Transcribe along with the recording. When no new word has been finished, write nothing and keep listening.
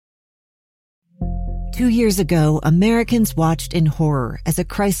2 years ago, Americans watched in horror as a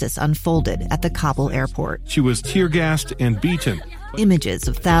crisis unfolded at the Kabul airport. She was tear-gassed and beaten. Images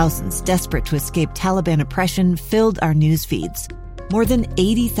of thousands desperate to escape Taliban oppression filled our news feeds. More than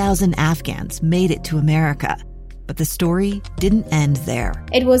 80,000 Afghans made it to America. But the story didn't end there.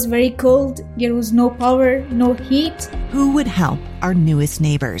 It was very cold. There was no power, no heat. Who would help our newest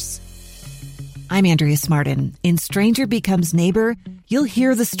neighbors? I'm Andrea Smartin. In Stranger Becomes Neighbor, you'll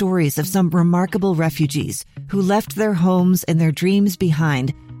hear the stories of some remarkable refugees who left their homes and their dreams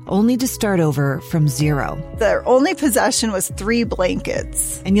behind, only to start over from zero. Their only possession was 3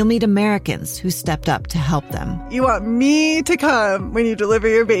 blankets. And you'll meet Americans who stepped up to help them. You want me to come when you deliver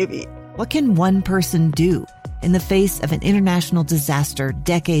your baby. What can one person do in the face of an international disaster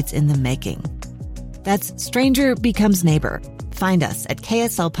decades in the making? That's Stranger Becomes Neighbor. Find us at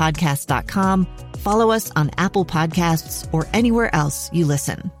kslpodcast.com. Follow us on Apple Podcasts or anywhere else you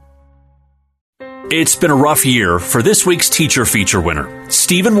listen. It's been a rough year for this week's teacher feature winner.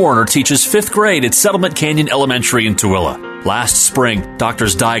 Stephen Warner teaches 5th grade at Settlement Canyon Elementary in Tooele. Last spring,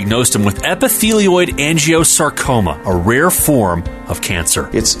 doctors diagnosed him with epithelioid angiosarcoma, a rare form of cancer.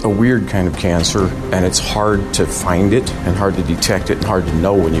 It's a weird kind of cancer, and it's hard to find it and hard to detect it and hard to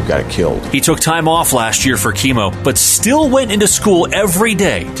know when you've got it killed. He took time off last year for chemo, but still went into school every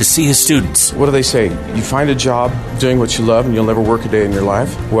day to see his students. What do they say? You find a job doing what you love and you'll never work a day in your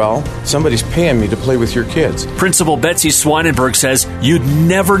life? Well, somebody's paying me to play with your kids. Principal Betsy Swinenberg says you'd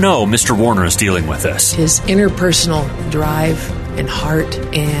never know Mr. Warner is dealing with this. His interpersonal drive and heart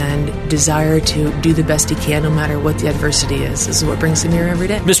and desire to do the best he can no matter what the adversity is what brings him here every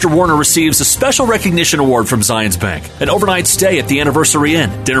day. Mr. Warner receives a special recognition award from Zions Bank, an overnight stay at the Anniversary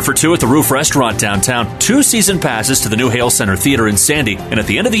Inn, dinner for 2 at the Roof Restaurant downtown, 2 season passes to the new Hale Center Theater in Sandy, and at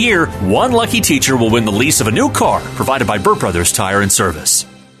the end of the year, 1 lucky teacher will win the lease of a new car provided by Burt Brothers Tire and Service.